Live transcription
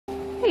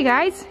Hey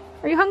guys,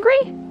 are you hungry?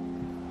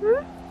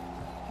 Hmm?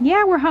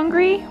 Yeah, we're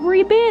hungry. Where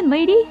you been,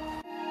 lady?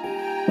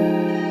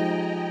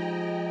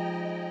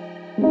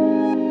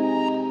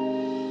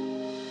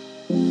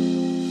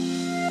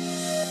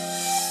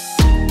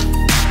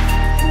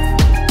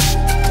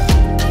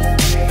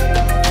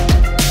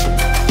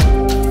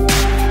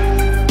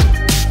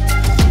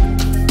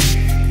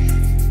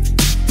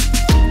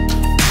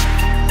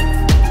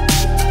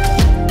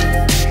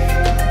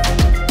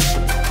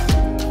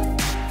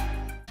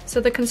 So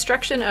the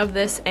construction of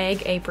this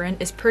egg apron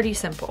is pretty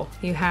simple.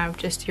 You have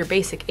just your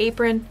basic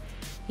apron,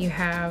 you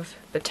have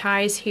the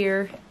ties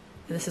here,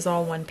 and this is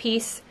all one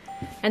piece,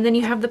 and then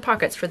you have the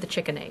pockets for the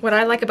chicken egg. What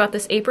I like about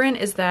this apron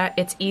is that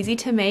it's easy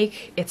to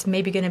make. It's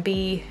maybe gonna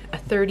be a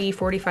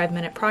 30-45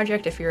 minute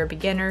project if you're a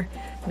beginner,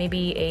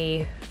 maybe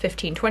a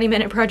 15-20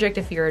 minute project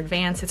if you're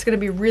advanced. It's gonna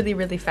be really,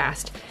 really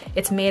fast.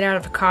 It's made out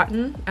of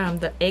cotton.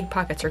 The egg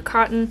pockets are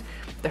cotton.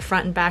 The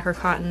front and back are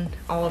cotton.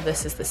 All of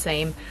this is the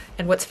same.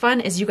 And what's fun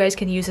is you guys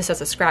can use this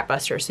as a scrap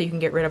buster, so you can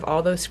get rid of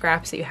all those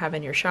scraps that you have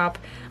in your shop.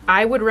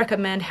 I would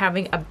recommend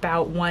having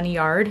about 1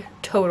 yard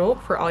total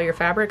for all your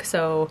fabric,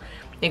 so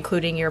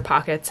including your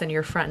pockets and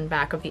your front and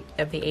back of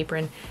the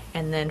apron,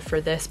 and then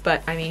for this.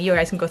 But I mean, you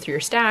guys can go through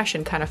your stash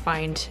and kind of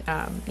find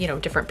you know,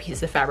 different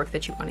pieces of fabric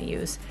that you want to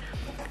use.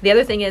 The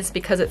other thing is,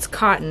 because it's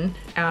cotton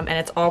and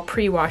it's all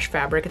pre-wash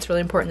fabric, it's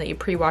really important that you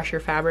pre-wash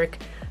your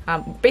fabric.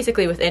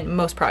 Basically within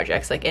most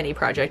projects, like any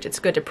project, it's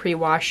good to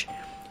pre-wash,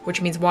 which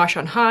means wash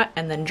on hot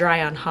and then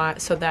dry on hot,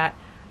 so that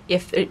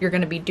if you're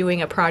going to be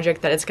doing a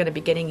project that it's going to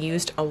be getting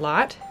used a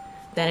lot,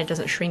 then it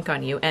doesn't shrink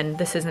on you. And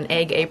this is an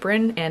egg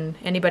apron, and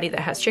anybody that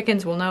has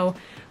chickens will know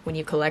when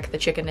you collect the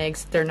chicken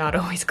eggs, they're not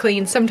always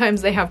clean.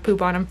 Sometimes they have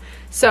poop on them.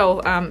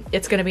 So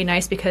it's going to be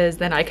nice because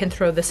then I can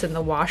throw this in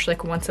the wash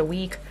like once a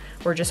week,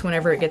 or just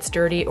whenever it gets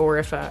dirty, or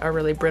if a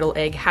really brittle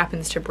egg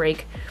happens to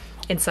break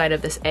inside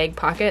of this egg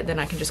pocket, then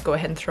I can just go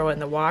ahead and throw it in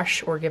the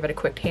wash, or give it a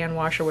quick hand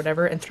wash or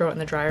whatever, and throw it in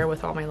the dryer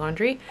with all my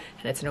laundry,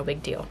 and it's no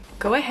big deal.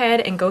 Go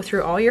ahead and go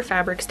through all your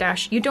fabric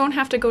stash. You don't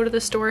have to go to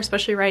the store,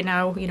 especially right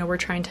now. You know, we're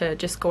trying to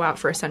just go out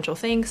for essential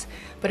things,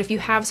 but if you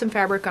have some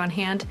fabric on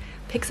hand,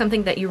 pick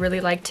something that you really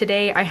like.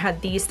 Today I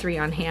had these 3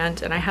 on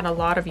hand, and I had a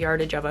lot of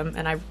yardage of them,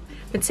 and I've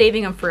been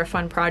saving them for a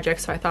fun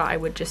project, so I thought I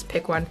would just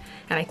pick one.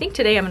 And I think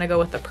today I'm gonna go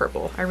with the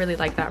purple. I really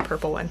like that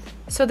purple one.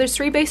 So there's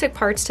 3 basic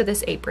parts to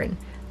this apron.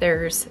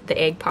 There's the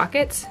egg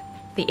pockets,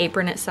 the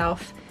apron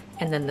itself,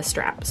 and then the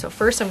strap. So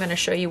first I'm going to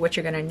show you what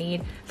you're going to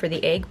need for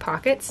the egg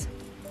pockets.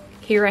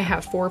 Here I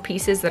have 4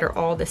 pieces that are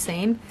all the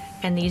same,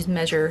 and these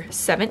measure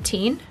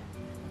 17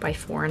 by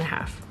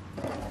 4.5.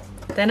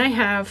 Then I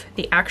have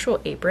the actual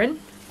apron,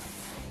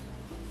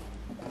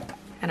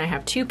 and I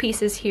have 2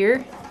 pieces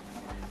here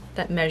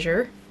that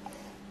measure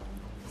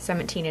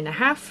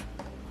 17.5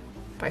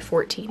 by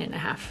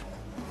 14.5.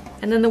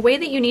 And then the way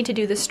that you need to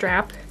do the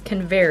strap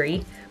can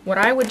vary. What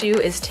I would do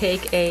is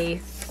take a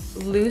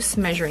loose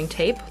measuring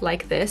tape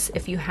like this,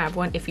 if you have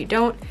one. If you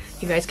don't,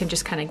 you guys can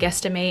just kind of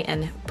guesstimate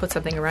and put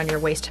something around your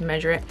waist to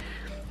measure it.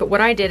 But what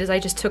I did is I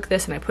just took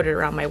this and I put it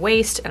around my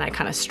waist, and I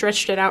kind of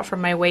stretched it out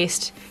from my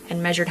waist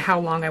and measured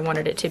how long I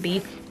wanted it to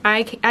be.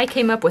 I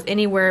came up with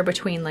anywhere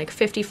between like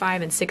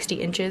 55 and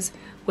 60 inches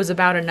was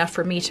about enough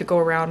for me to go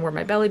around where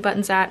my belly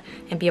button's at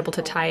and be able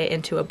to tie it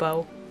into a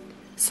bow.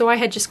 So I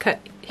had just cut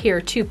here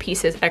 2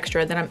 pieces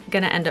extra that I'm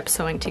gonna end up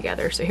sewing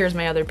together. So here's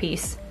my other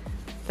piece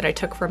that I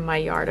took from my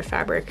yard of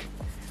fabric.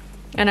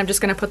 And I'm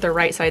just gonna put the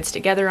right sides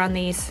together on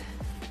these.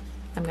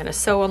 I'm gonna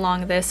sew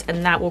along this,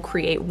 and that will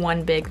create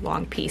one big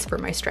long piece for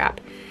my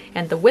strap.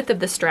 And the width of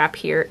the strap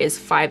here is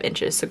 5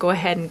 inches. So go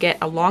ahead and get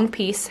a long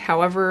piece,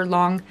 however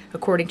long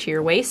according to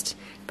your waist,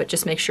 but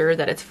just make sure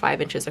that it's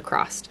 5 inches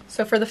across.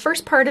 So for the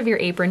first part of your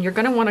apron, you're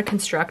gonna wanna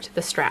construct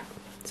the strap.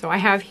 So I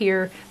have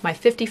here my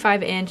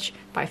 55 inch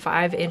by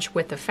 5 inch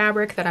width of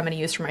fabric that I'm going to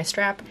use for my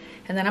strap.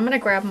 And then I'm going to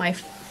grab my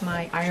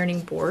ironing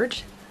board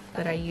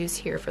that I use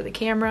here for the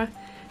camera,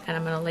 and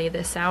I'm going to lay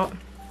this out.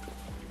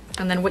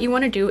 And then what you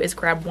want to do is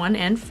grab one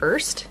end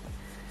first,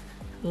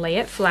 lay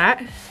it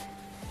flat,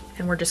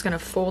 and we're just going to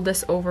fold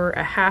this over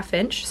a 1/2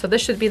 inch. So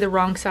this should be the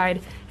wrong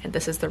side, and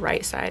this is the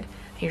right side.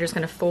 And you're just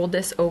going to fold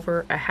this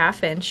over a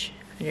 1/2 inch,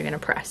 and you're going to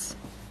press.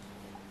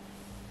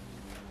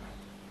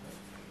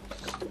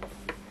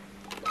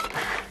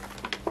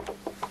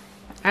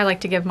 I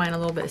like to give mine a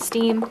little bit of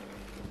steam.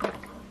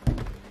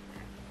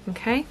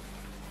 Okay,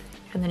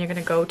 and then you're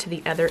gonna go to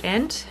the other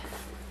end.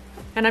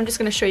 And I'm just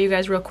gonna show you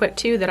guys real quick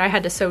too that I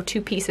had to sew 2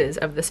 pieces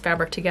of this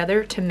fabric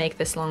together to make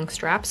this long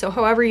strap. So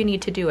however you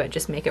need to do it,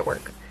 just make it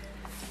work.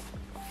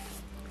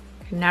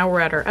 And now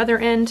we're at our other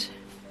end.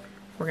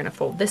 We're gonna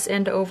fold this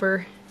end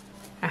over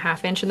a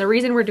 1/2 inch. And the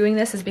reason we're doing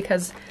this is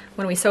because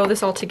when we sew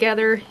this all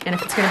together, and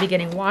if it's gonna be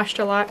getting washed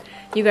a lot,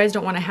 you guys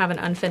don't wanna have an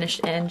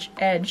unfinished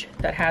edge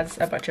that has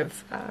a bunch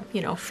of,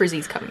 you know,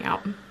 frizzies coming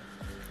out.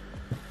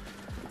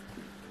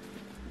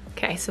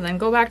 Okay, so then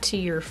go back to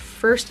your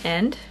first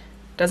end.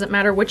 Doesn't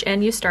matter which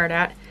end you start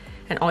at,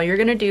 and all you're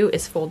gonna do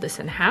is fold this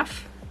in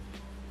half,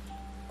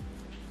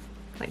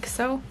 like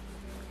so.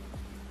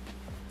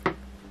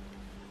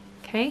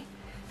 Okay,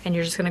 and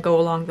you're just gonna go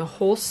along the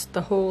whole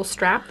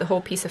strap, the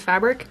whole piece of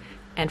fabric,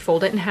 and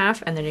fold it in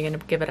half, and then you're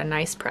gonna give it a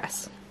nice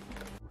press.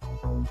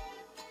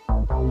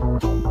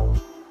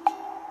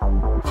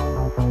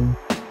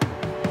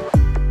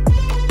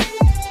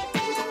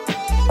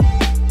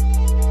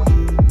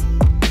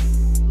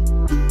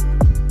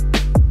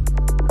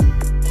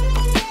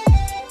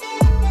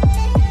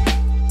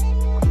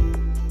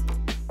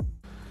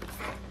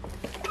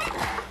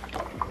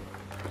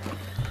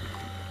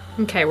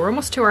 Okay, we're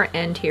almost to our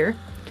end here.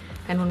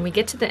 And when we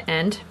get to the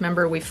end,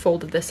 remember we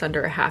folded this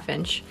under a 1/2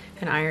 inch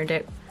and ironed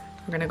it.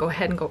 We're gonna go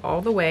ahead and go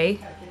all the way.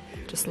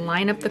 Just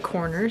line up the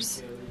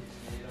corners.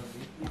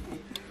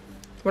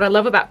 What I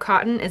love about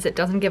cotton is it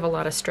doesn't give a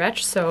lot of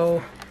stretch,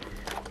 so,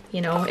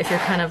 you know, if you're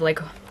kind of like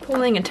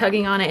pulling and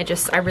tugging on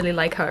it, I really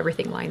like how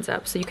everything lines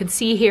up. So you can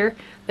see here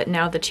that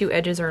now the two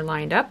edges are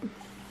lined up.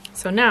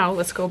 So now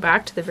let's go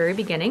back to the very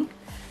beginning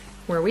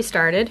where we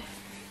started.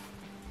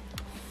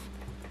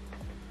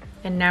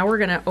 And now we're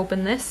gonna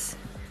open this,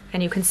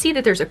 and you can see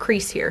that there's a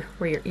crease here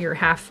where your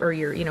half, or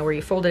your, you know, where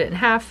you folded it in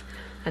half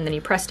and then you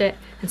pressed it.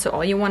 And so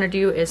all you wanna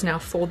do is now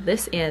fold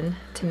this in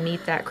to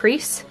meet that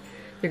crease.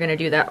 You're gonna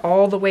do that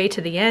all the way to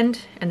the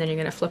end, and then you're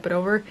gonna flip it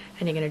over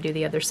and you're gonna do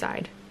the other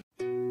side.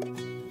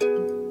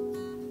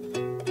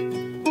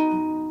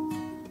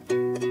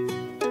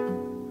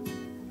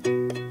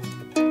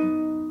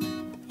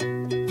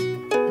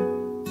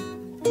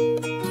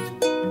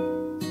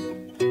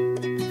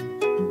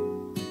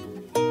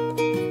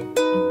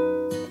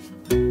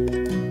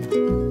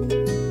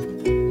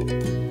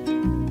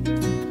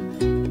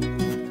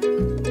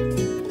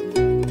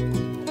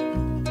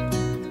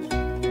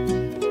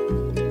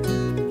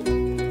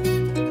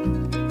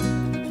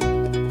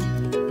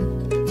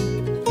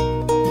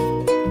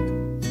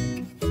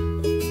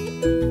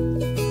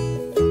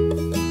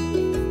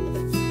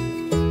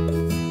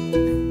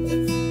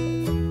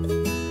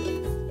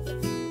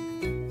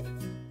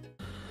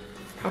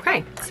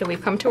 Okay, so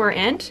we've come to our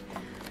end.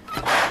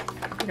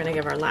 We're gonna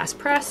give our last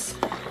press.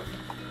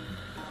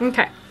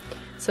 Okay,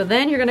 so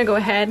then you're gonna go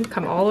ahead and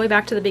come all the way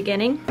back to the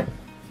beginning.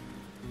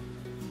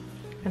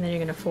 And then you're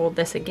gonna fold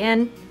this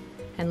again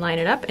and line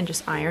it up and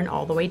just iron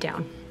all the way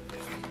down.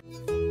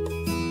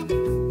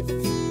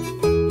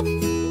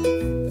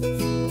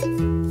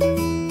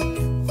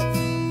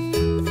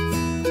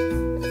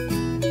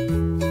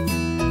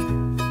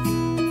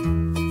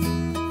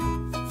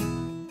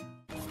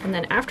 And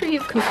then after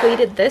you've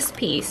completed this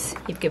piece,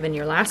 you've given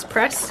your last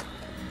press.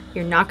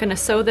 You're not gonna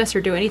sew this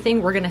or do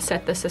anything. We're gonna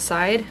set this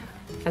aside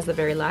as the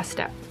very last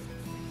step.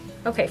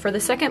 Okay, for the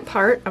second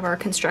part of our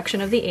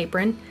construction of the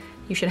apron,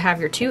 you should have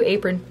your two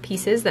apron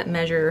pieces that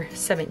measure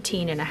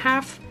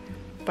 17.5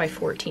 by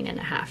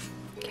 14.5.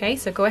 Okay,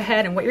 so go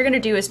ahead, and what you're gonna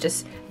do is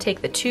just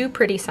take the two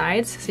pretty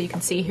sides. So you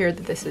can see here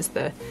that this is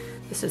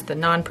the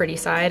non-pretty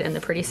side and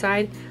the pretty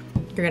side.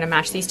 You're gonna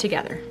match these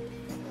together.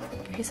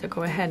 Okay, so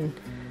go ahead and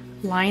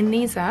line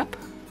these up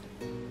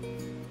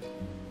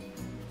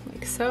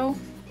like so.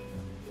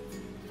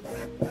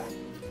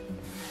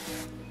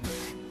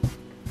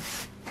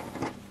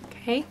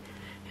 Okay,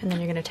 and then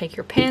you're gonna take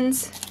your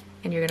pins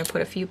and you're gonna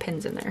put a few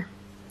pins in there.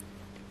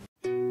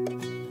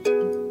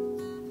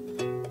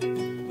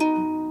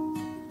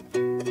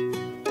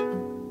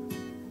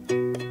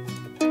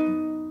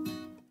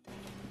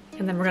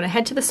 And then we're gonna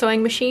head to the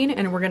sewing machine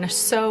and we're gonna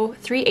sew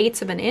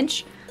 3/8 of an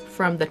inch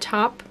from the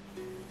top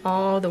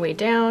all the way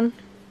down,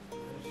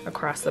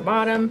 across the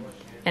bottom,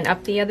 and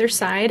up the other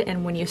side.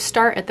 And when you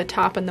start at the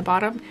top and the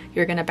bottom,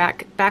 you're gonna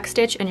back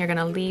stitch, and you're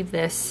gonna leave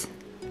this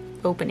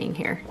opening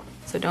here.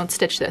 So don't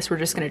stitch this, we're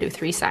just gonna do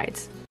 3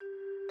 sides.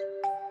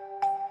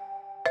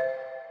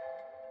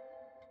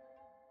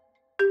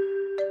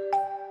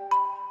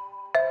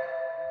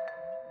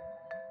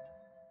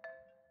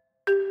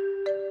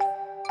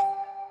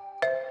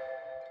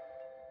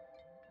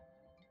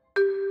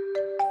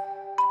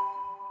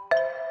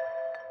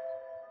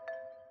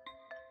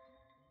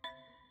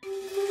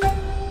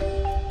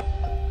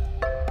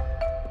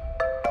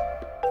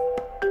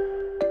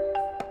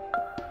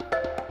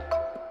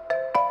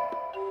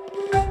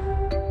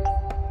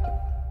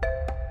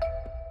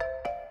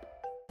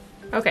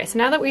 Okay, so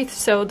now that we've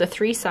sewed the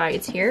 3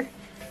 sides here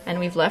and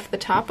we've left the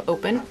top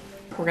open,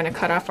 we're gonna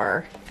cut off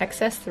our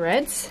excess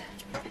threads.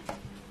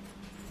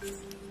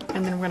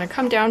 And then we're gonna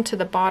come down to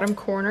the bottom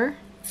corner.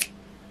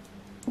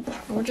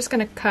 And we're just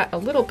gonna cut a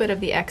little bit of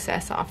the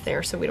excess off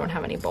there so we don't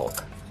have any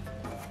bulk.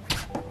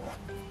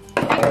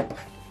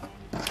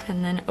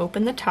 And then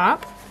open the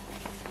top.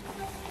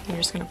 You're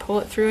just gonna pull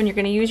it through, and you're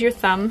gonna use your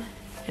thumb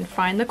and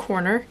find the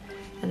corner,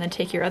 and then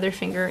take your other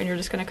finger and you're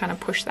just gonna kind of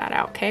push that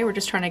out, okay? We're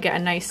just trying to get a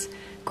nice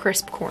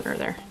crisp corner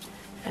there.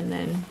 And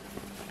then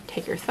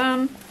take your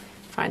thumb,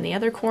 find the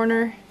other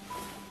corner,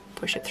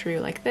 push it through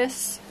like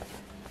this,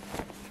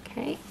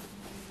 okay?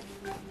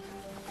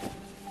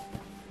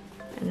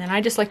 And then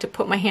I just like to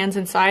put my hands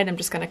inside. I'm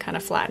just gonna kind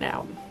of flatten it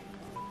out.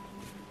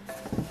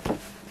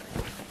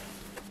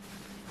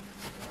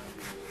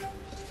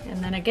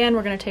 And then again,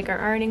 we're gonna take our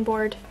ironing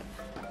board,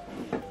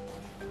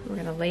 we're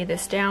gonna lay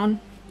this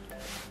down,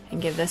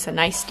 and give this a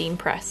nice steam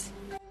press.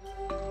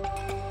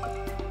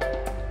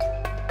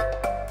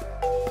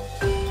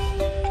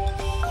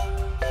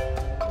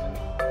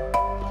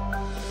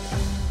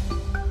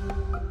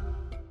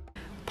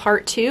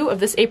 Part 2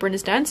 of this apron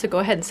is done, so go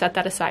ahead and set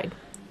that aside.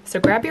 So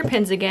grab your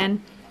pins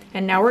again,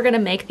 and now we're gonna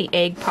make the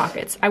egg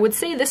pockets. I would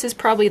say this is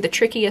probably the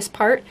trickiest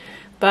part,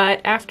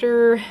 but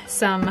after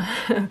some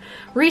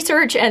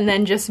research and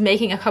then just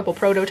making a couple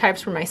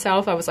prototypes for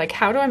myself, I was like,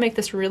 how do I make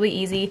this really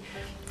easy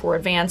for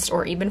advanced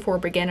or even for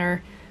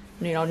beginner?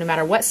 You know, no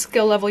matter what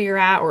skill level you're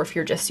at, or if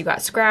you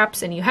got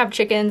scraps and you have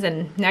chickens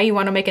and now you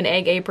wanna make an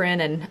egg apron,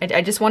 and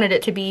I just wanted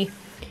it to be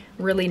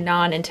really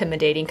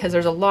non-intimidating, because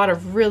there's a lot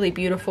of really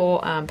beautiful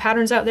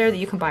patterns out there that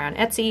you can buy on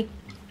Etsy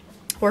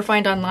or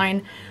find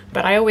online,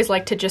 but I always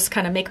like to just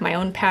kind of make my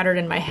own pattern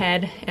in my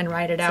head and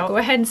write it out. So go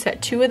ahead and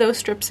set 2 of those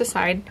strips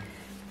aside,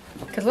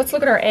 because let's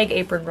look at our egg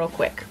apron real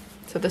quick.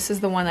 So this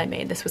is the one I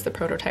made. This was the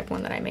prototype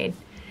one that I made,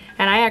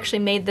 and I actually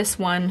made this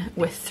one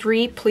with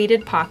 3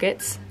 pleated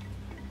pockets,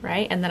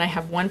 right? And then I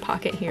have 1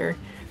 pocket here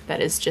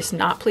that is just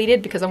not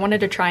pleated, because I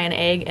wanted to try an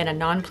egg and a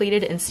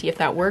non-pleated and see if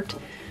that worked.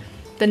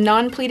 The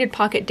non-pleated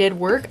pocket did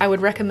work. I would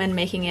recommend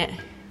making it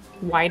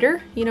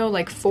wider, you know,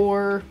 like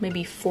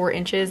maybe 4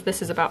 inches.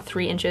 This is about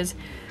 3 inches,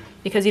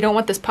 because you don't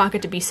want this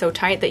pocket to be so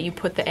tight that you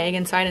put the egg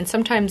inside, and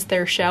sometimes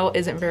their shell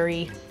isn't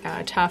very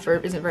tough or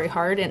isn't very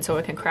hard, and so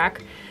it can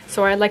crack.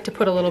 So I like to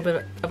put a little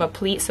bit of a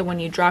pleat, so when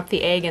you drop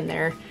the egg in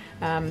there,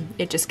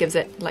 it just gives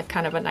it like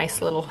kind of a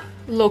nice little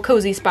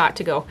cozy spot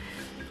to go.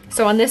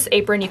 So on this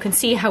apron, you can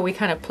see how we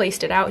kind of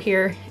placed it out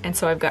here, and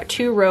so I've got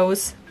 2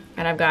 rows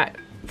and I've got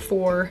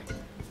 4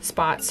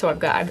 spots, so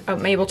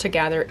I'm able to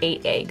gather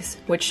 8 eggs,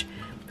 which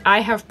I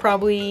have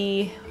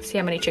probably, see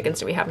how many chickens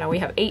do we have now? We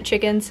have 8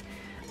 chickens,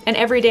 and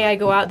every day I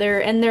go out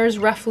there and there's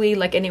roughly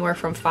like anywhere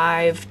from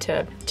 5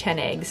 to 10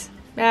 eggs,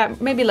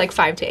 maybe like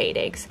 5 to 8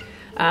 eggs.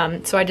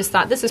 So I just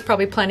thought this is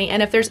probably plenty,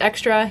 and if there's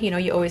extra, you know,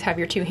 you always have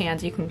your 2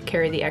 hands, you can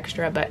carry the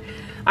extra, but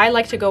I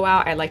like to go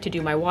out, I like to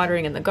do my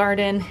watering in the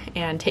garden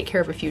and take care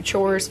of a few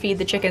chores, feed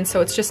the chickens,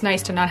 so it's just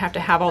nice to not have to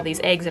have all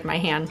these eggs in my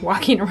hand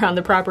walking around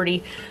the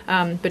property,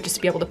 but just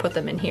to be able to put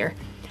them in here.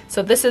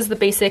 So this is the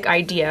basic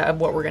idea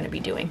of what we're gonna be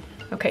doing.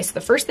 Okay, so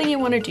the first thing you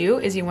wanna do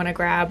is you wanna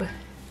grab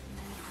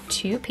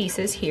 2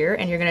 pieces here,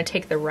 and you're gonna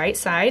take the right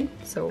side,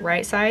 so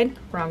right side,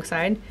 wrong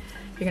side,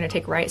 you're gonna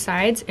take right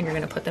sides and you're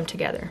gonna put them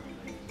together.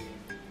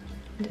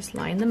 Just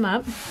line them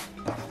up.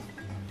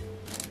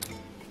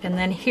 And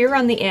then here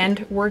on the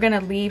end, we're gonna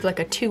leave like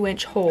a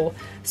 2-inch hole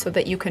so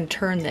that you can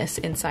turn this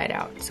inside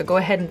out. So go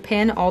ahead and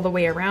pin all the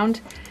way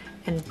around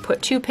and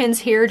put 2 pins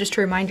here just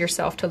to remind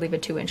yourself to leave a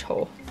 2-inch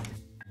hole.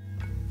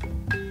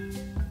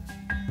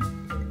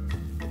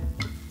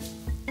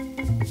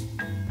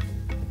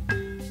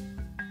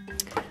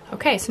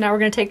 Okay, so now we're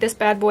gonna take this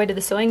bad boy to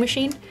the sewing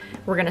machine.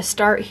 We're gonna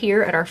start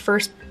here at our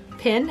first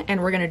pin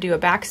and we're gonna do a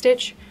back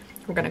stitch.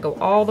 We're gonna go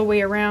all the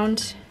way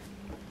around,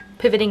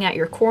 pivoting at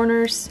your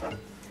corners,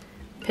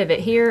 pivot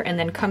here, and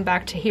then come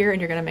back to here, and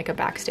you're gonna make a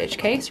back stitch,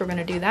 okay? So we're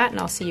gonna do that, and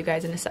I'll see you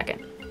guys in a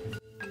second.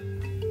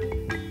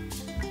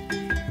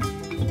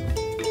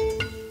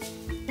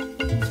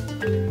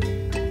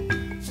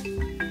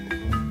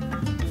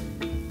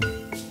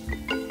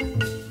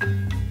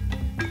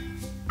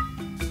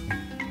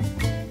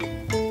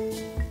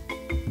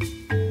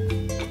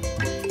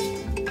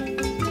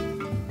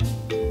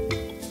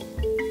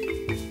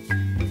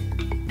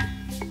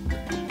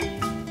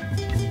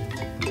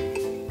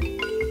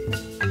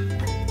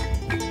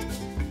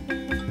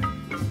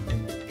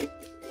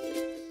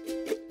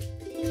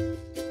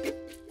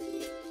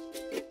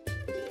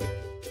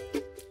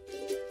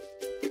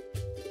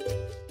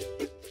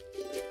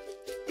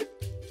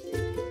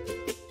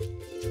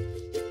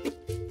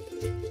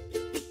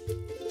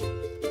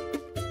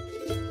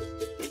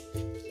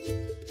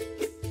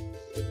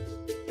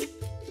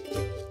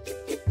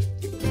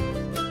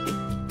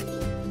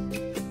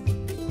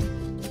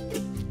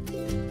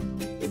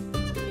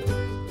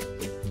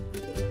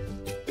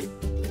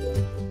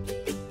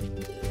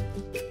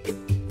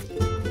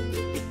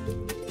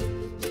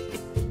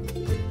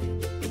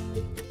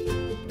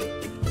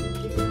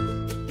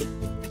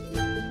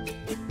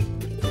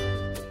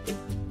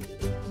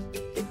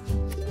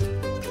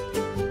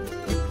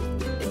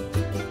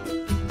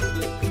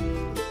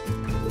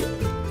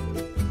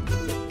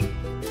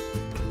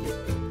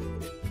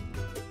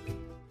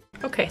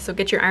 Okay, so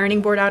get your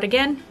ironing board out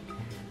again,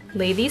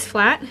 lay these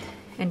flat,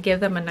 and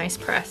give them a nice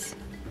press.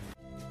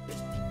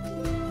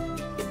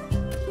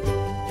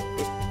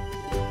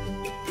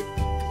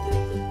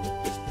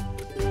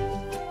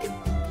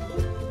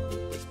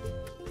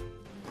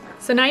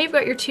 So now you've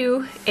got your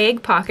 2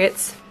 egg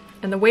pockets,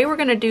 and the way we're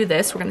gonna do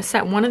this, we're gonna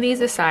set one of these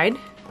aside,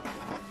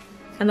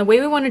 and the way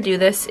we wanna do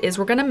this is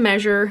we're gonna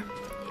measure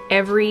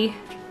every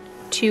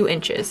 2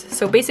 inches.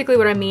 So basically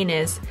what I mean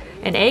is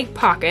an egg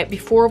pocket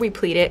before we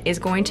pleat it is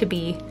going to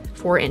be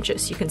 4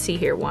 inches. You can see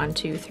here 1,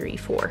 2, 3,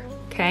 4,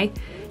 okay?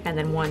 And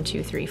then 1,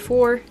 2, 3,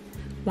 4,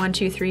 1,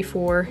 2, 3,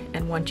 4,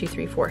 and 1, 2,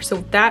 3, 4.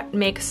 So that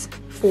makes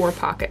 4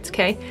 pockets,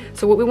 okay?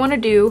 So what we want to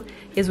do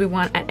is we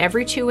want at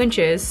every 2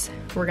 inches,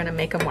 we're gonna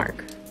make a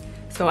mark.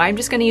 So I'm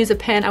just gonna use a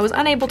pen. I was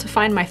unable to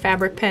find my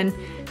fabric pen.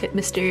 It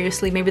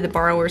mysteriously, maybe the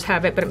borrowers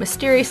have it, but it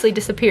mysteriously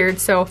disappeared.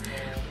 So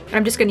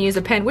I'm just gonna use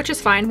a pen, which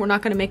is fine. We're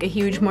not gonna make a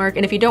huge mark.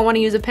 And if you don't wanna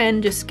use a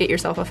pen, just get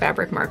yourself a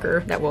fabric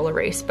marker that will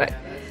erase. But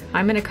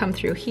I'm gonna come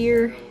through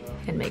here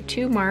and make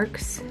 2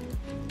 marks,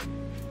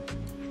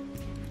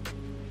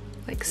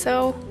 like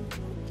so.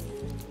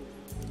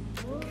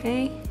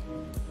 Okay.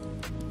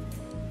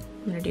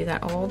 I'm gonna do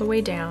that all the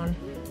way down.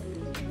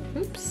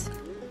 Oops.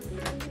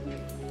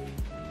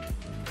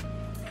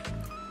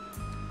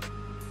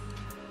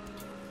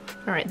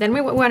 All right, then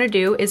what we want to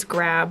do is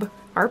grab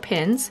our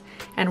pins,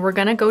 and we're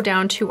gonna go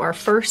down to our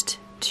first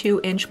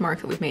 2-inch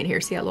mark that we've made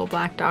here. See that little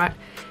black dot?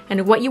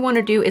 And what you want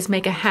to do is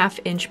make a 1/2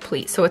 inch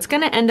pleat. So it's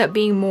gonna end up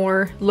being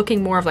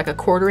looking more of like a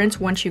 1/4 inch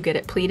once you get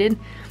it pleated,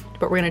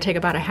 but we're gonna take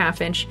about a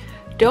 1/2 inch.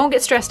 Don't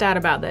get stressed out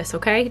about this,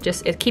 okay?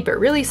 Just keep it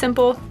really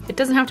simple. It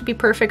doesn't have to be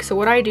perfect. So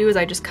what I do is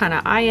I just kind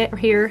of eye it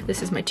here.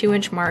 This is my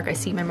 2-inch mark. I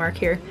see my mark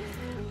here.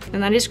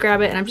 And then I just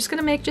grab it, and I'm just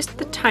gonna make just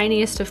the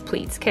tiniest of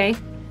pleats, okay?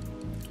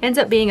 Ends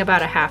up being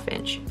about a 1/2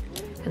 inch.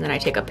 And then I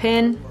take a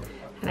pin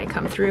and I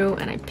come through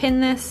and I pin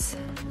this,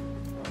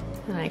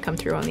 and I come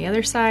through on the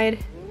other side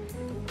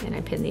and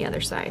I pin the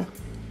other side.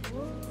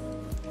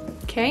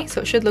 Okay,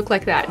 so it should look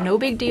like that. No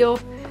big deal.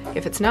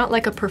 If it's not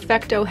like a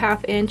perfecto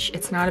 1/2 inch,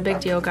 it's not a big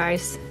deal,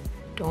 guys.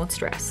 Don't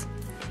stress.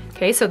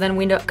 Okay, so then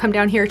we come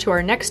down here to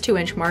our next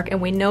 2-inch mark,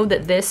 and we know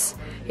that this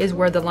is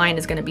where the line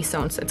is gonna be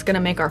sewn. So it's gonna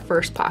make our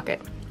first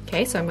pocket.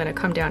 Okay, so I'm gonna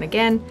come down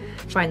again,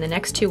 find the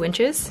next 2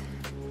 inches,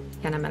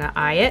 and I'm gonna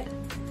eye it,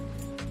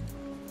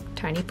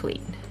 tiny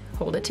pleat.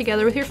 Hold it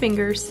together with your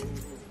fingers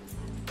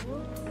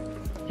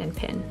and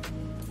pin.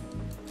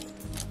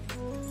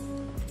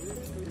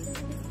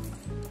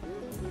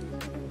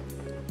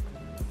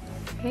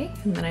 Okay,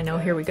 and then I know,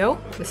 here we go.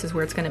 This is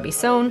where it's gonna be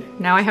sewn.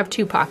 Now I have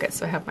 2 pockets.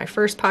 So I have my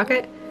first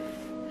pocket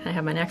and I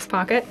have my next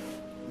pocket.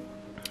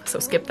 So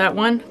skip that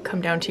one,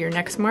 come down to your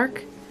next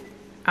mark,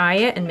 eye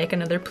it, and make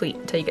another pleat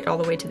until you get all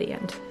the way to the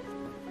end.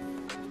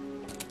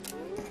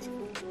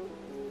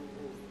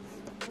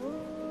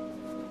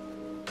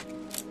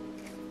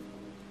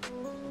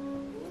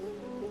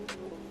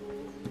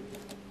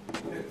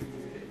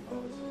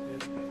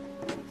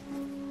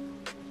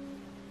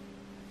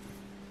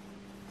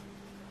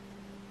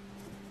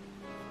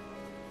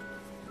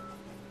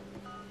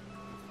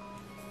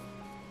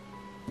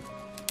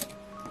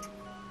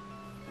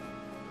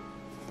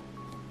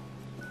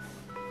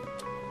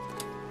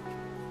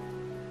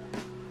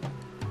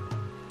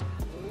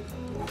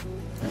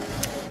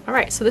 All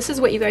right, so this is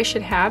what you guys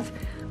should have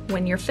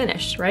when you're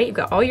finished, right? You've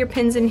got all your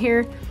pins in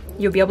here.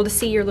 You'll be able to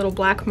see your little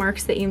black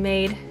marks that you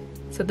made.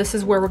 So this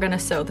is where we're gonna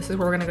sew. This is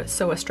where we're gonna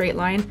sew a straight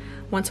line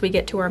once we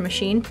get to our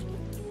machine.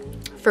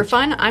 For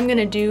fun, I'm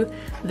gonna do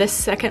this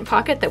second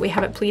pocket that we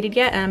haven't pleated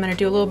yet, and I'm gonna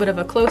do a little bit of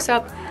a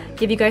close-up,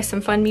 give you guys some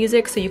fun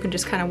music so you can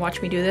just kind of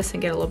watch me do this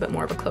and get a little bit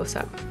more of a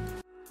close-up.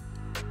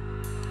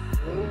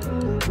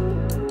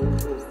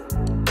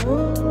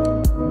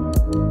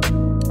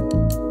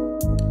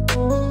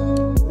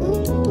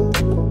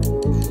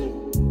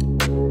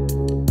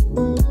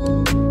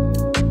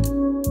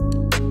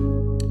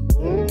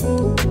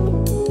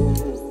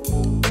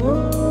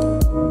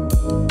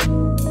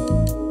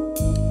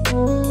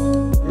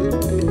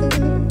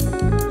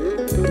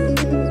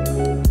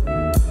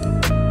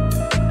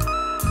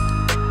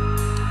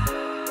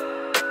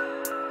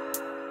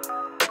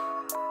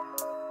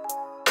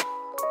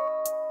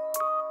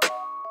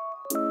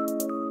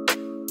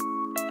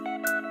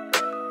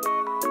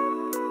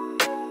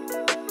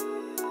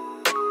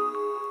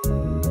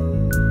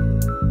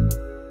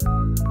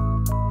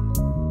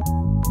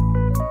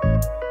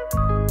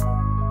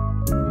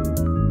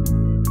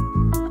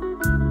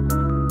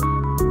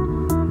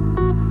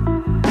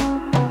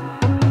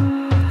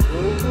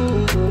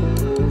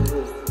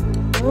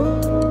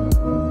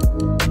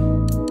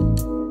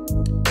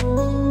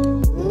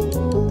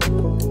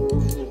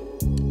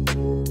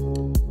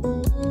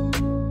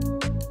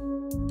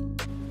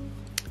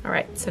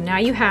 So now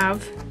you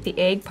have the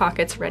egg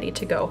pockets ready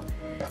to go.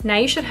 Now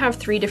you should have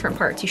 3 different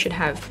parts. You should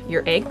have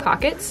your egg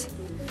pockets,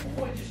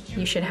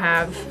 you should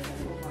have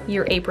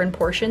your apron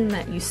portion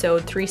that you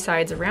sewed 3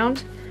 sides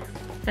around,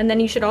 and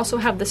then you should also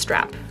have the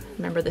strap.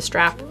 Remember, the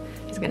strap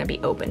is going to be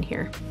open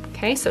here.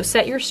 Okay, so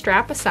set your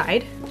strap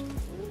aside.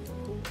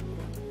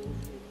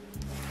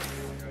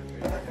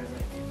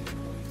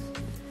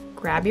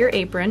 Grab your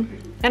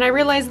apron. And I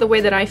realize the way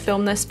that I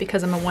film this,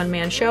 because I'm a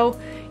one-man show,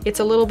 it's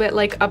a little bit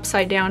like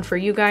upside down for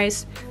you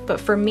guys,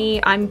 but for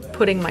me, I'm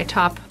putting the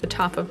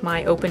top of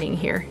my opening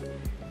here.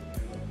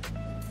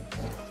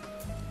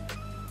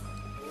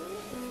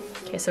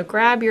 Okay, so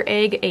grab your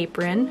egg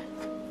apron.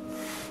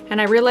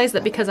 And I realize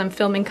that because I'm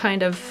filming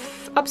kind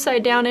of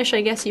upside down-ish,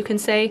 I guess you can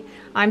say,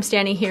 I'm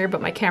standing here,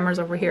 but my camera's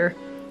over here.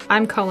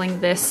 I'm calling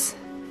this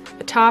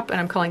the top and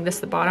I'm calling this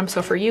the bottom.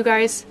 So for you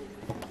guys,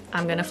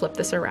 I'm gonna flip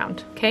this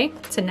around, okay?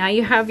 So now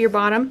you have your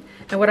bottom,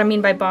 and what I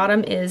mean by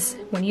bottom is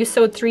when you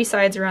sewed 3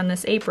 sides around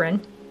this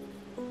apron,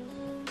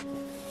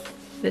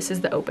 this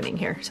is the opening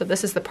here. So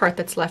this is the part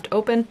that's left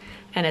open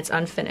and it's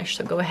unfinished.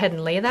 So go ahead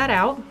and lay that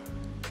out.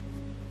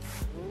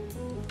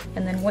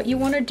 And then what you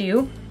wanna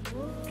do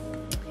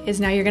is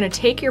now you're gonna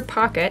take your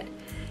pocket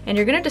and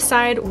you're gonna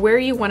decide where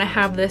you wanna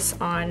have this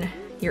on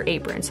your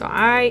apron. So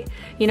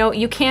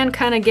you can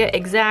kind of get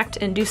exact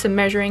and do some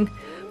measuring,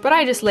 but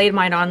I just laid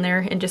mine on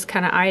there and just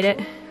kind of eyed it.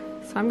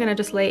 So I'm gonna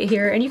just lay it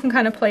here, and you can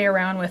kind of play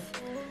around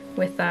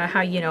with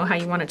how you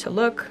want it to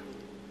look.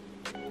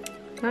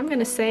 And I'm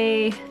gonna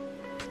say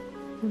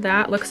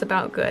that looks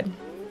about good.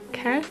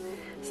 Okay,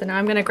 so now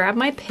I'm gonna grab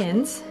my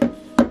pins,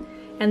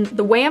 and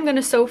the way I'm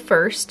gonna sew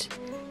first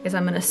is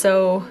I'm gonna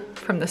sew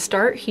from the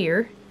start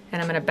here,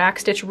 and I'm gonna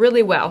backstitch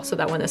really well so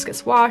that when this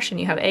gets washed and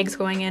you have eggs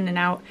going in and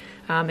out,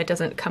 it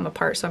doesn't come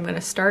apart. So I'm gonna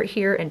start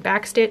here and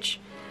backstitch,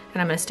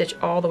 and I'm gonna stitch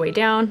all the way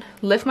down,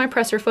 lift my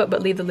presser foot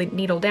but leave the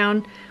needle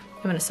down.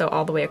 I'm gonna sew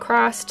all the way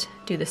across,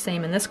 do the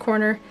same in this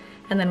corner,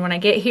 and then when I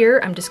get here,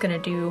 I'm just gonna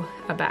do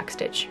a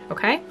backstitch,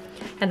 okay?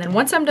 And then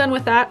once I'm done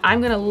with that,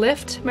 I'm gonna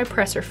lift my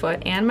presser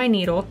foot and my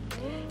needle,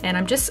 and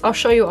I'll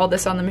show you all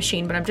this on the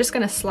machine, but I'm just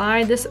gonna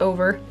slide this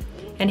over,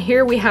 and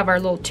here we have our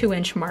little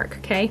 2-inch mark,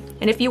 okay?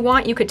 And if you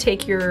want, you could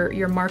take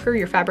your marker,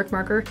 your fabric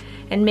marker,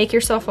 and make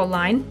yourself a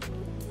line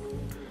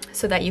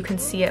so that you can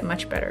see it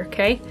much better,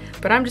 okay?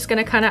 But I'm just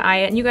gonna kind of eye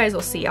it, and you guys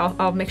will see.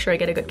 I'll make sure I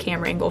get a good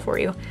camera angle for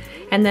you.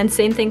 And then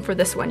same thing for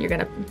this one. You're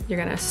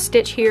gonna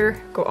stitch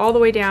here, go all the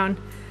way down,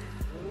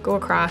 go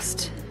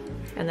across,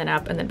 and then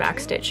up, and then back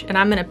stitch. And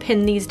I'm gonna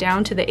pin these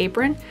down to the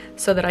apron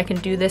so that I can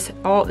do this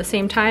all at the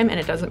same time and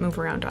it doesn't move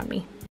around on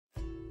me.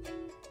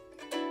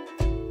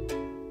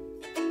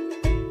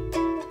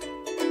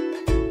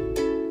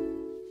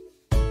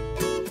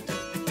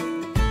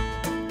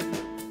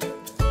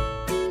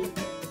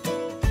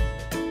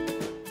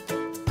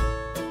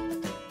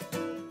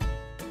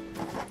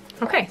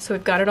 Okay, so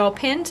we've got it all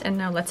pinned, and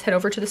now let's head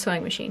over to the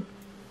sewing machine.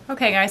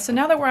 Okay guys, so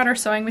now that we're at our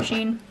sewing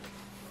machine,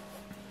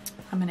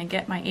 I'm gonna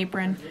get my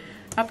apron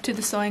up to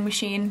the sewing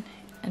machine,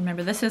 and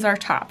remember this is our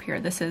top here.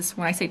 This is,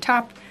 when I say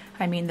top,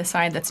 I mean the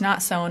side that's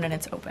not sewn and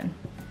it's open.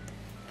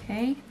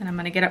 Okay, and I'm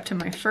gonna get up to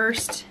my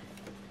first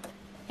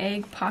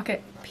egg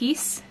pocket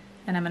piece,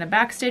 and I'm gonna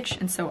backstitch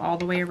and sew all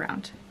the way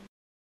around.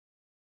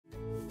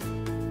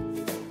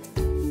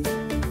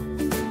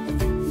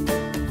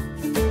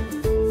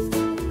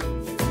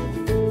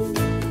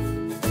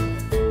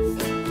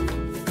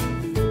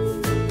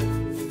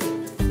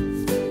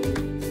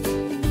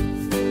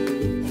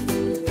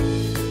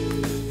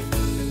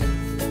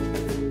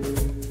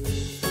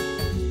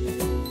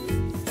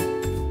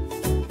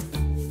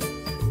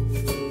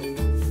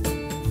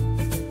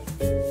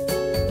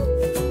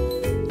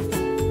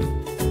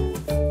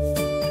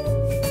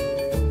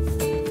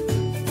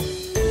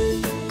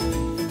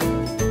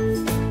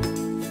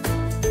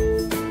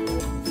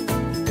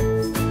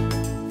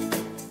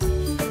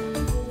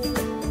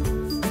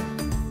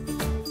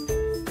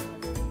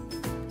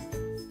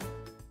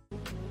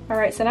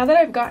 Alright, so now that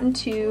I've gotten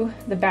to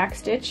the back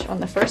stitch on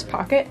the first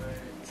pocket,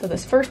 so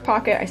this first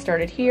pocket I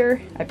started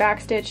here, I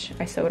backstitched,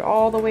 I sewed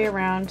all the way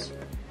around,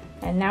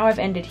 and now I've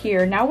ended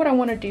here. Now what I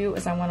want to do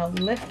is I want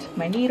to lift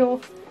my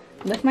needle,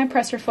 lift my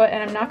presser foot,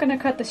 and I'm not going to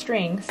cut the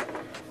strings.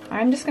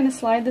 I'm just going to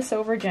slide this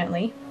over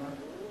gently,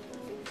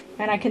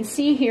 and I can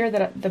see here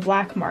that the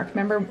black mark,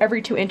 remember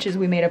every 2 inches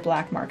we made a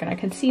black mark, and I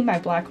can see my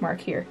black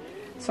mark here.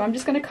 So I'm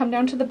just going to come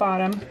down to the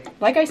bottom.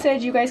 Like I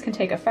said, you guys can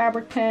take a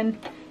fabric pen,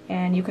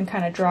 and you can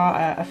kind of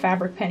draw a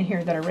fabric pen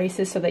here that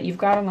erases so that you've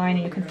got a line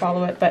and you can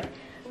follow it, but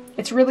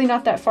it's really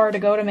not that far to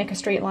go to make a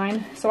straight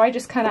line. So I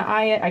just kind of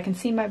eye it, I can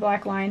see my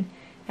black line,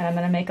 and I'm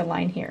going to make a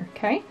line here,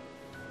 okay?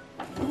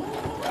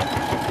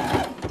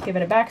 Give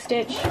it a back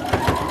stitch.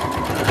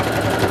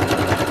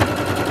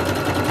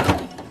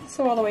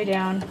 Sew all the way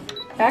down,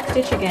 back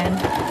stitch again.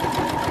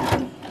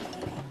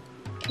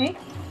 Okay,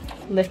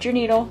 lift your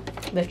needle,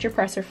 lift your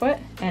presser foot,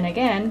 and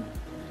again,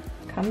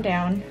 come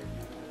down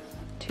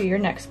to your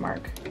next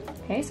mark.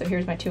 Okay, so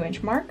here's my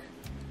 2-inch mark,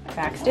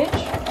 back stitch,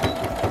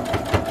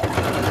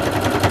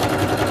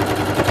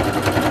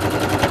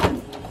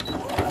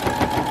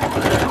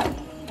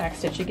 back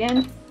stitch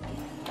again,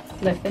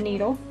 lift the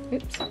needle,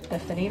 oops,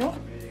 lift the needle,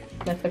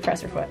 lift the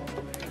presser foot.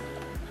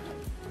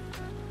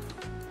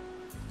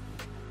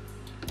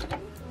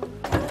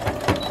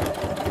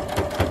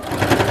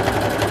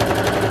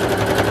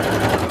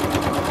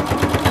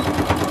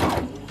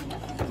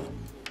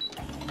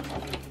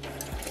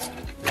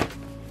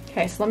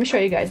 Okay, so let me show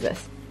you guys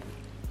this.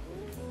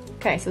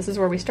 Okay, so this is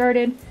where we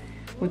started.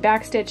 We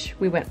backstitched,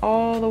 we went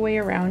all the way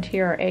around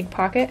here, our egg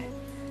pocket,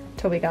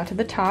 till we got to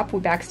the top. We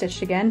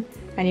backstitched again,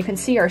 and you can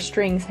see our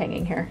strings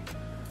hanging here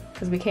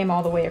because we came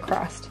all the way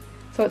across.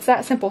 So it's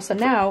that simple. So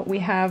now we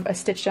have a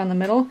stitch down the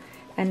middle,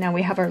 and now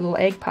we have our little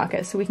egg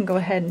pocket. So we can go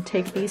ahead and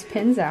take these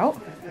pins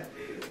out.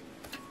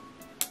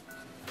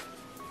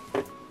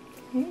 Okay,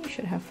 you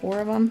should have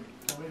 4 of them.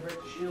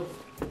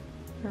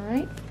 All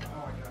right.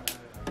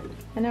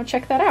 And now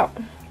check that out.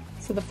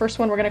 So the first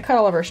one, we're gonna cut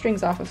all of our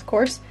strings off, of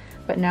course,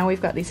 but now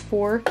we've got these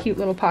 4 cute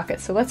little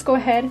pockets. So let's go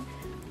ahead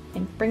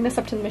and bring this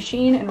up to the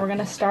machine, and we're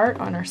gonna start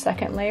on our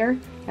second layer,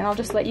 and I'll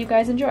just let you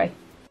guys enjoy.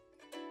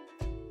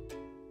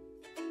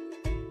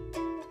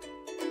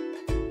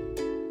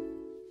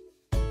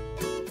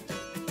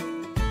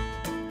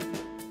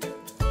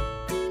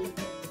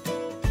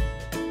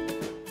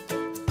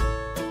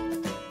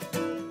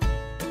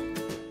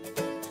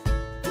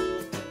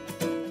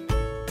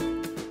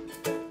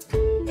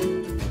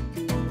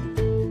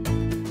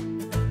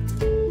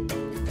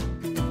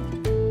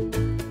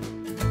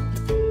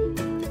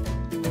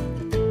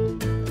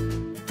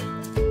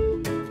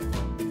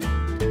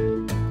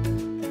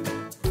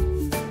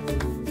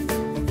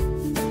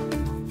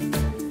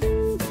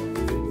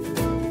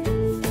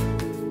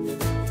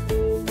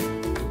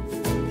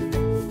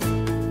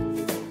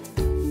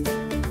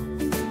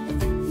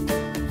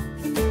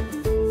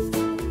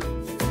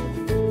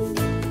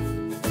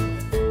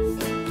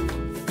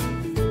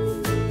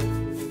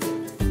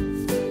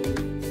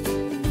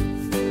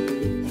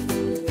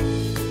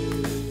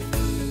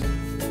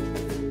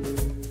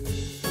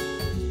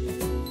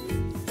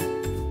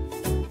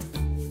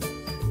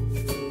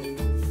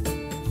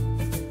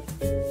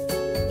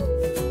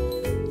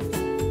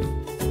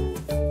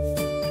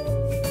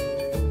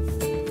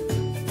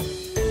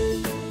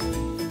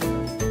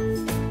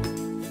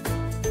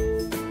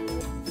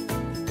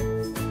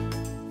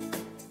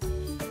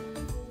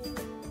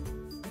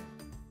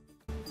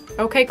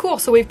 Okay, cool.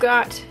 So we've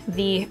got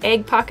the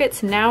egg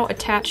pockets now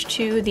attached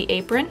to the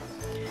apron.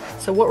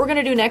 So what we're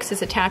gonna do next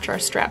is attach our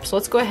strap. So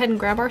let's go ahead and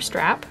grab our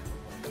strap.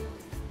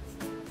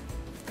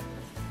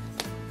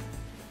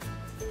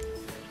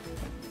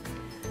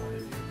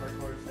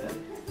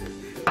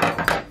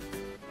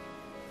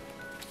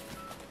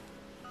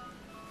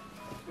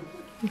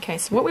 Okay,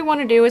 so what we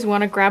wanna do is we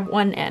wanna grab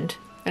one end.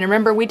 And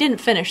remember, we didn't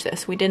finish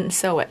this, we didn't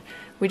sew it.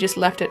 We just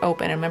left it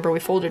open. And remember, we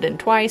folded it in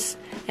twice,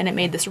 and it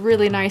made this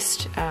really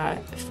nice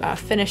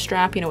finished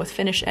strap, you know, with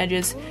finished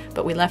edges,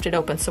 but we left it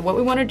open. So what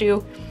we wanna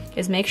do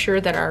is make sure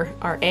that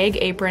our egg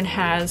apron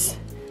has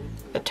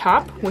the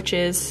top, which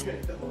is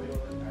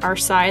our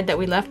side that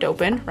we left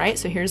open, right?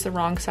 So here's the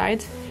wrong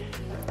sides.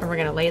 And we're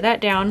gonna lay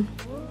that down,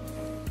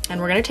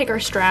 and we're gonna take our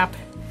strap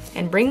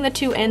and bring the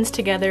 2 ends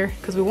together,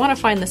 because we wanna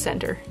find the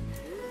center.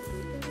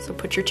 So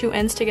put your 2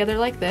 ends together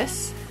like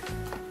this,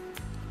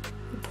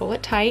 pull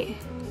it tight,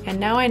 and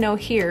now I know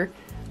here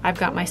I've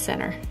got my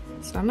center.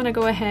 So I'm gonna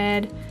go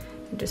ahead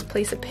and just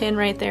place a pin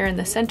right there in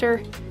the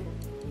center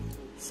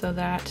so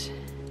that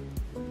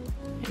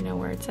I know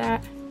where it's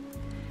at.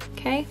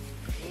 Okay,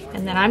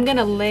 and then I'm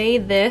gonna lay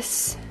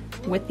this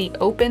with the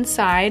open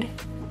side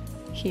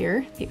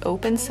here, the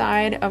open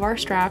side of our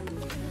strap.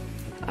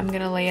 I'm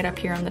gonna lay it up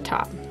here on the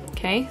top.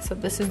 Okay, so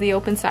this is the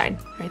open side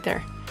right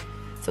there.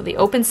 So the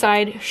open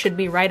side should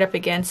be right up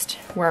against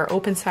where our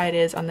open side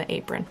is on the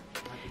apron.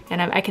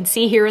 And I can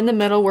see here in the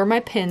middle where my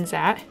pin's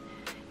at.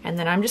 And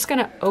then I'm just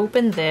gonna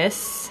open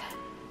this.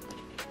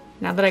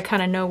 Now that I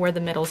kind of know where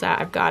the middle's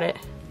at, I've got it.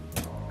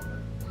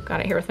 Got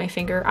it here with my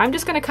finger. I'm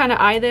just gonna kind of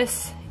eye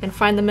this and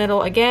find the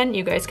middle. Again,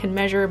 you guys can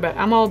measure, but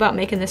I'm all about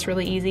making this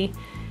really easy,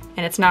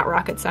 and it's not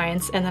rocket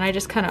science. And then I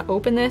just kind of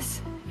open this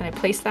and I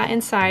place that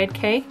inside,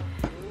 okay?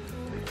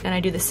 And I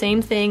do the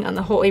same thing on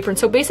the whole apron.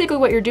 So basically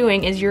what you're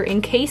doing is you're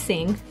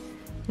encasing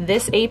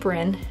this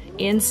apron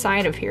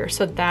inside of here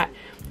so that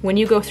when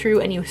you go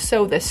through and you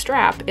sew this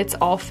strap, it's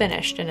all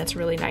finished and it's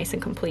really nice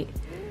and complete.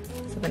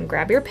 So then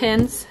grab your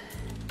pins.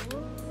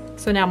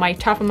 So now my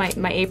top of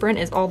my apron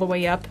is all the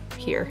way up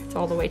here. It's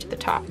all the way to the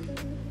top.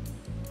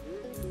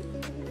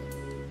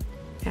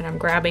 And I'm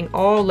grabbing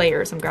all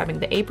layers. I'm grabbing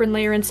the apron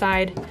layer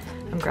inside,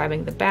 I'm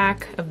grabbing the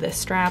back of this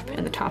strap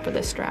and the top of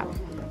this strap.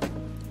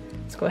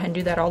 Let's go ahead and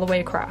do that all the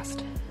way across.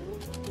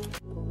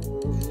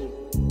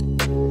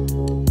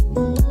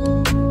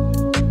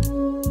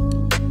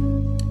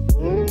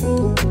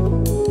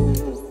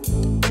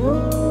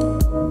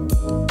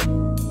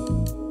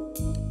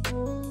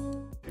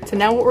 So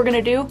now what we're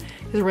gonna do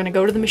is we're gonna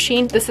go to the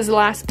machine. This is the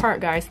last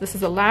part, guys. This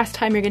is the last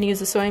time you're gonna use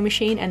the sewing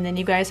machine, and then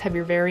you guys have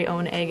your very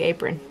own egg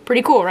apron.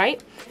 Pretty cool,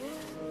 right?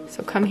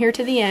 So come here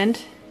to the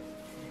end,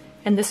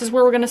 and this is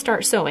where we're gonna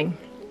start sewing.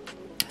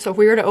 So if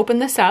we were to open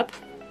this up,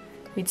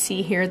 we'd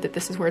see here that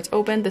this is where it's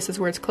open, this is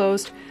where it's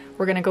closed.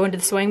 We're gonna go into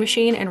the sewing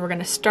machine and we're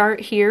gonna start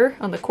here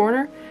on the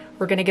corner.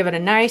 We're gonna give it a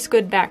nice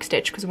good back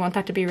stitch because we want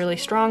that to be really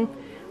strong.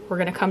 We're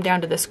gonna come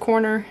down to this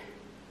corner.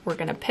 We're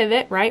gonna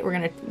pivot, right? We're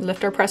gonna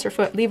lift our presser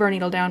foot, leave our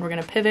needle down, we're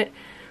gonna pivot.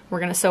 We're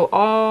gonna sew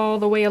all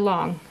the way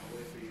along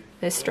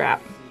this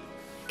strap,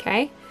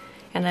 okay?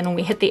 And then when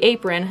we hit the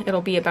apron,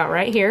 it'll be about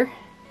right here,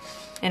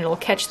 and it'll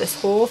catch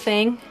this whole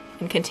thing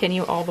and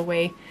continue all the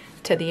way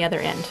to the other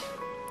end.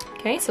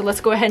 Okay, so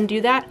let's go ahead and do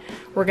that.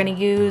 We're gonna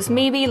use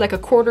maybe like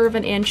 1/4 of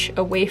an inch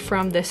away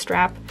from this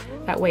strap.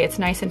 That way it's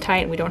nice and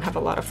tight and we don't have a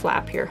lot of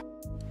flap here.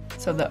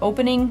 So the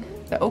opening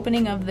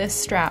of this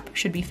strap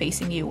should be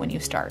facing you when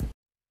you start.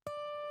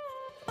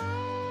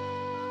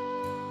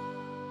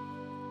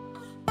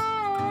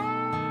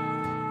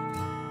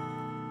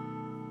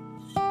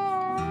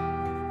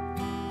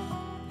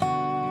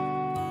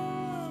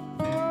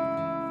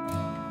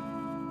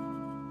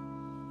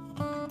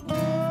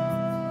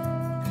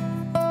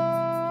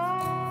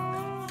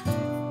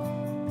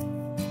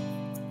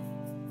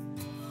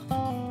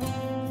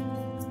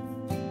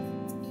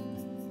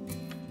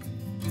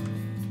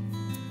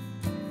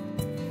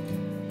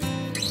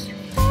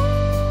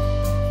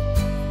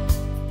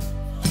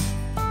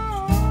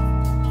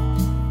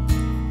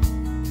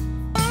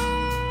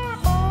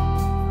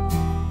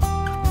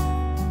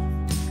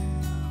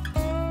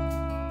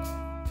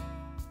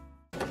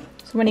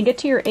 So when you get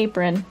to your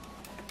apron,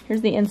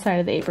 here's the inside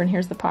of the apron,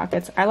 here's the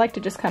pockets. I like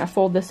to just kind of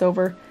fold this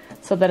over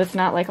so that it's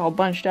not like all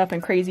bunched up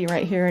and crazy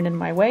right here and in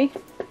my way.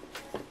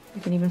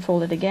 You can even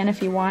fold it again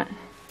if you want.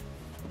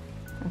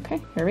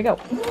 Okay, here we go.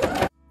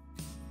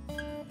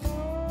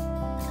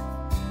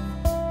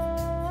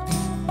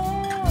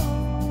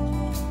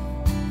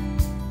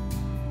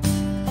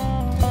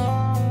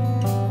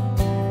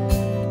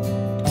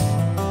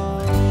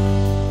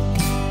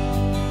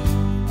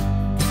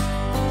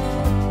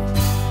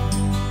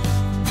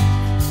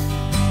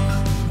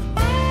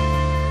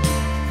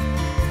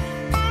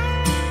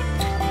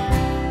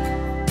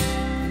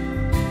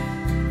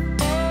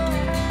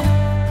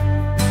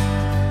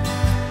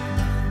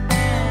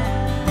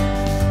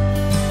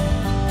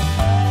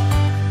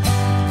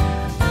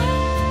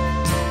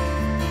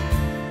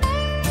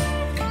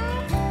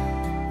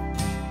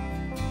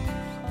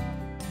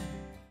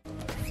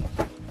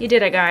 You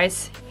did it,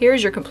 guys.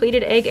 Here's your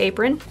completed egg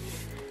apron.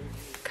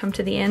 Come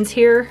to the ends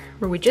here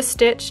where we just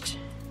stitched.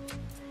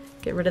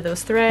 Get rid of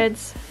those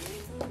threads.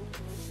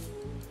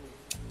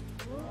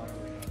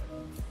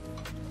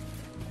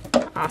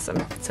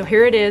 Awesome. So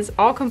here it is,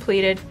 all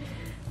completed.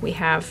 We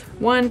have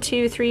 1,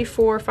 2, 3,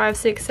 4, 5,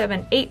 6,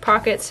 7, 8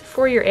 pockets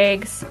for your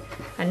eggs.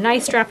 A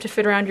nice strap to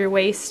fit around your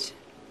waist.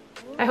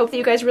 I hope that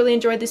you guys really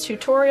enjoyed this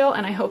tutorial,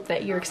 and I hope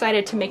that you're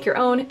excited to make your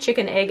own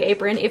chicken egg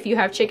apron if you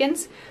have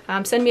chickens.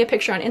 Send me a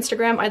picture on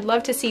Instagram. I'd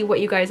love to see what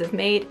you guys have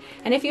made.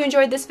 And if you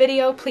enjoyed this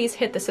video, please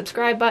hit the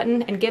subscribe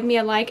button and give me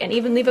a like, and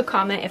even leave a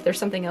comment if there's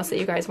something else that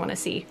you guys want to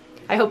see.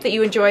 I hope that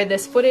you enjoyed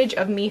this footage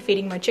of me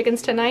feeding my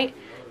chickens tonight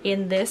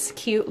in this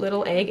cute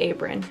little egg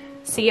apron.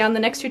 See you on the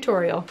next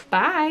tutorial.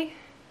 Bye!